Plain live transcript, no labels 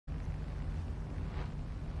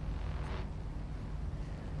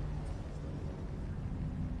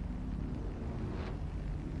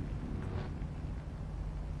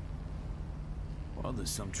Well, there's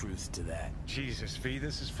some truth to that. Jesus, V,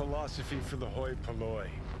 this is philosophy for the hoi polloi.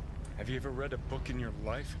 Have you ever read a book in your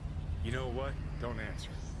life? You know what? Don't answer.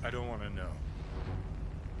 I don't want to know.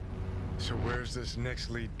 So where's this next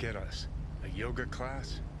lead get us? A yoga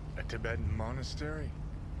class? A Tibetan monastery?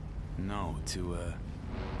 No, to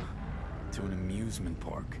an amusement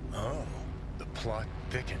park. Oh, the plot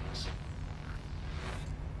thickens.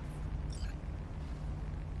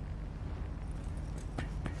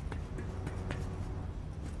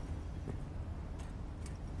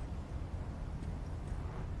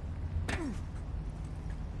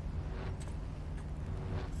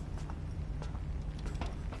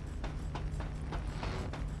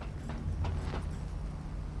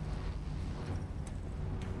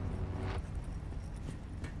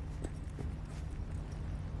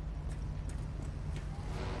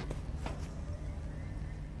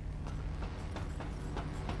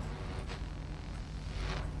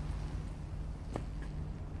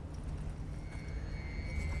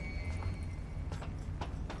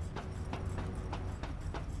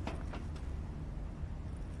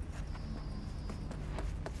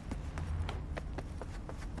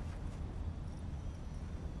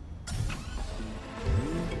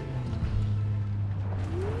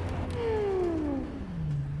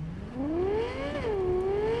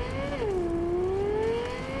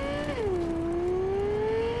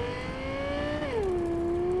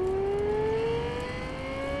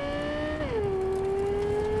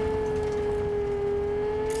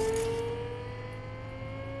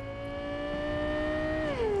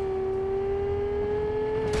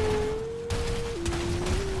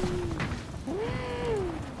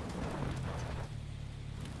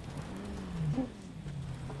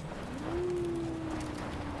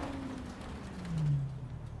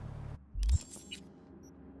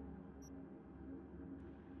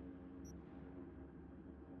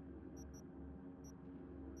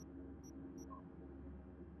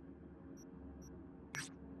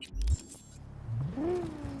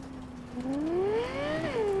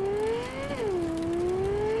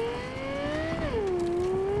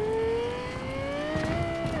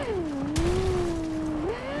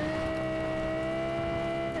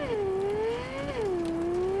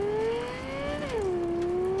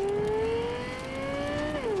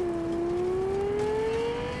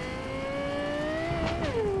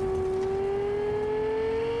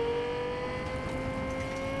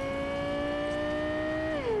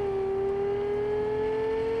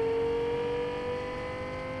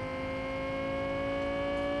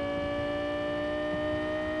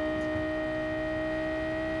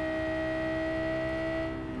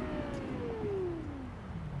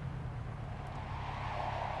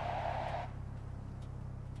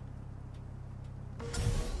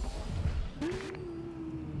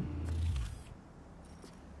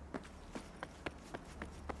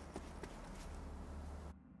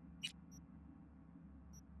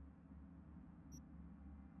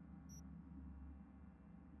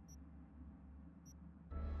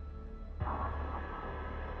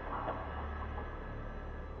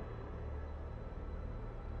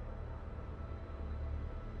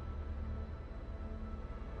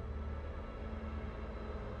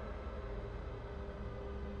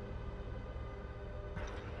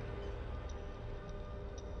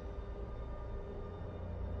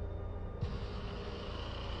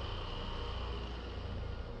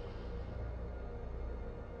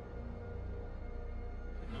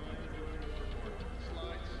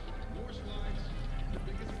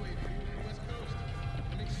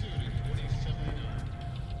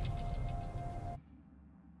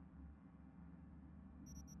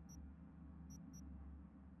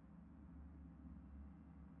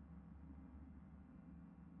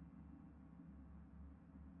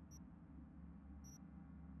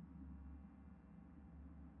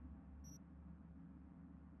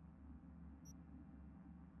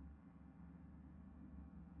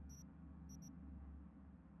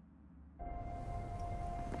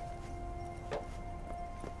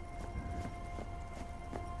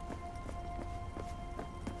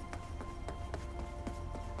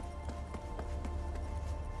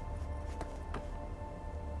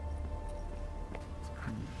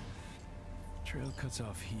 Trail cuts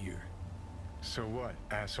off here. So what?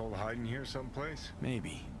 Asshole hiding here someplace?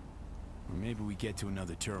 Maybe. Or maybe we get to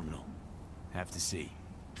another terminal. Have to see.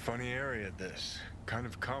 Funny area, this. Kind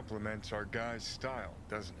of complements our guy's style,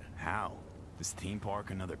 doesn't it? How? This theme park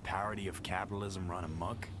another parody of capitalism run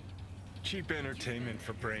amok? Cheap entertainment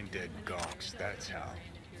for brain-dead gonks, that's how.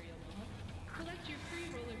 Collect your free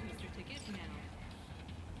roller coaster ticket now.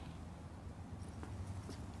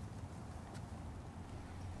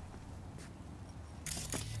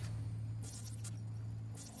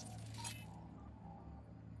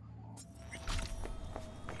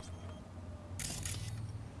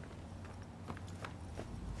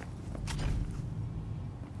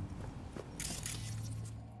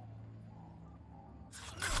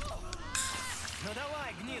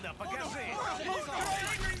 гнида, покажи!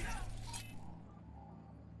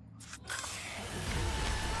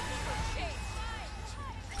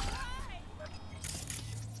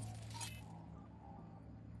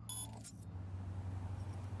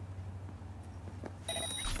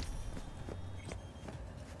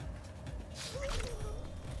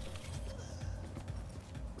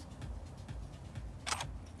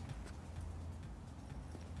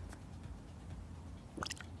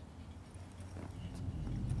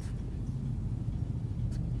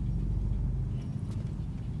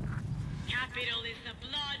 Capital is the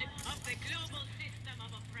blood of the global system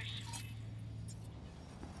of oppression.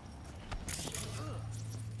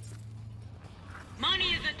 Money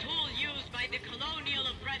is a tool used by the colonial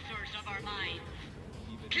oppressors of our minds.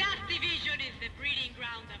 Class division is the breeding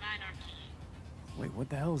ground of anarchy. Wait, what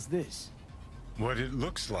the hell is this? What it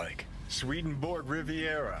looks like. Swedenborg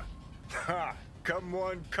Riviera. Ha! Come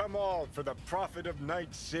one, come all for the profit of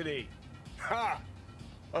Night City. Ha!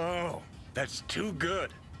 Oh, that's too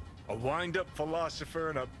good. A wind-up philosopher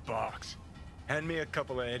in a box. Hand me a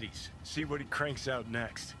couple of eddies. See what he cranks out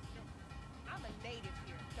next. I'm a native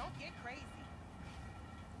here. Don't get crazy.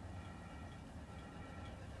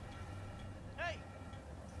 Hey,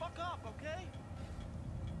 fuck up, okay?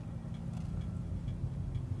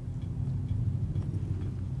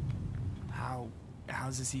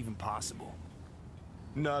 How's this even possible?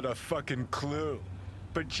 Not a fucking clue.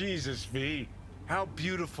 But Jesus, V, how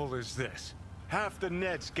beautiful is this? Half the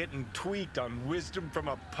net's getting tweaked on wisdom from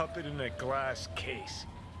a puppet in a glass case.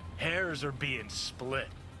 Hairs are being split.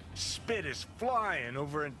 Spit is flying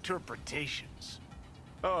over interpretations.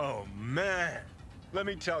 Oh, man. Let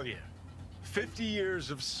me tell you, 50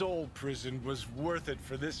 years of soul prison was worth it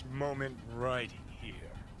for this moment right here.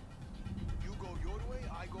 You go your way,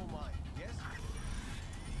 I go mine, yes?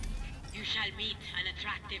 You shall meet an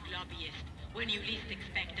attractive lobbyist when you least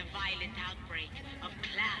expect a violent outbreak of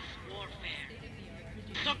class warfare.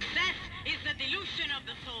 Success is the dilution of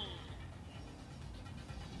the soul.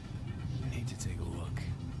 I need to take a look.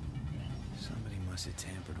 Somebody must have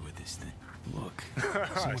tampered with this thing. Look.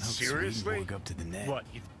 Someone hooked Seriously? Swedenborg up to the net.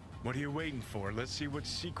 What are you waiting for? Let's see what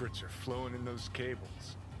secrets are flowing in those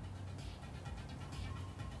cables.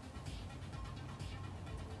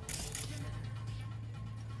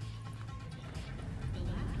 The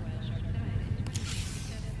last wild shark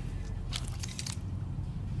died.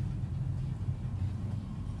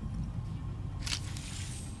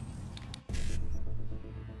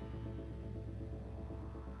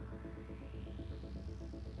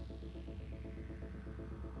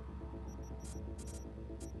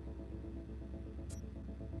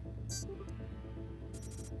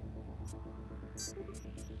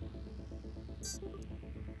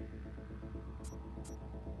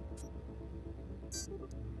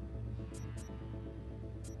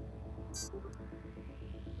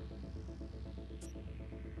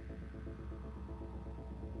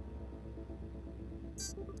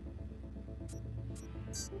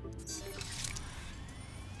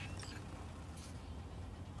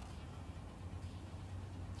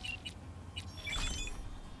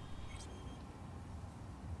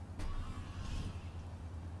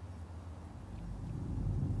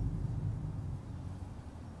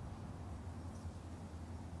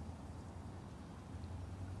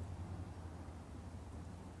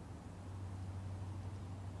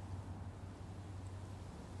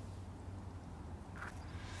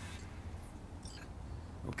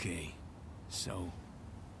 Okay, so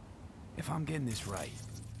if I'm getting this right,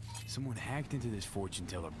 someone hacked into this fortune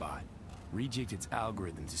teller bot, rejigged its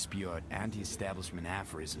algorithm to spew out anti-establishment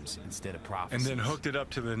aphorisms instead of And prophecies. then hooked it up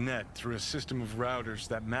to the net through a system of routers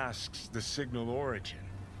that masks the signal origin.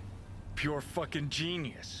 Pure fucking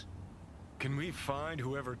genius. Can we find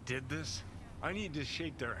whoever did this? I need to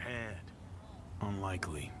shake their hand.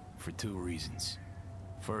 Unlikely, for two reasons.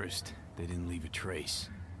 First, they didn't leave a trace.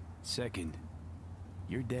 Second,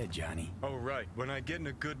 you're dead, Johnny. Oh, right. When I get in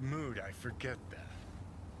a good mood, I forget that.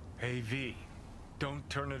 Hey, V. Don't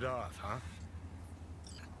turn it off, huh?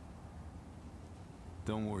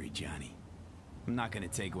 Don't worry, Johnny. I'm not gonna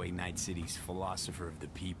take away Night City's philosopher of the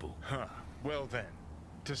people. Huh. Well then.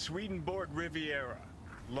 To Swedenborg Riviera.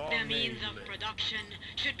 Long The may means you of live. production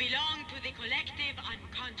should belong to the collective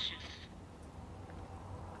unconscious.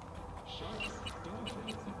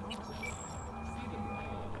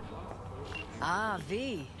 Ah,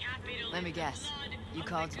 V. Capital Let me is the guess. blood You of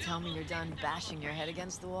called the to tell me global you're done system. bashing your head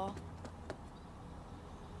against the wall?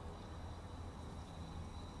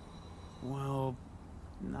 Well,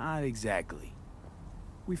 not exactly.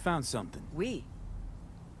 We found something. We?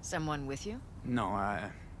 Someone with you? No,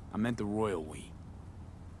 I meant the royal we.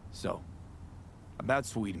 So, About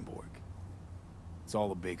Swedenborg. It's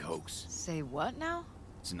all a big hoax. Say what now?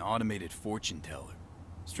 It's an automated fortune teller.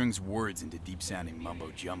 Strings words into deep-sounding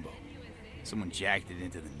mumbo-jumbo. Someone jacked it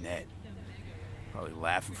into the net. Probably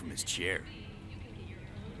laughing from his chair.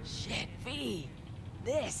 Shit, V!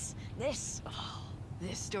 This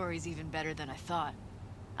story's even better than I thought.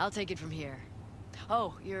 I'll take it from here.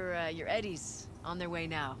 Oh, your Eddies on their way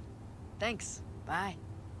now. Thanks. Bye.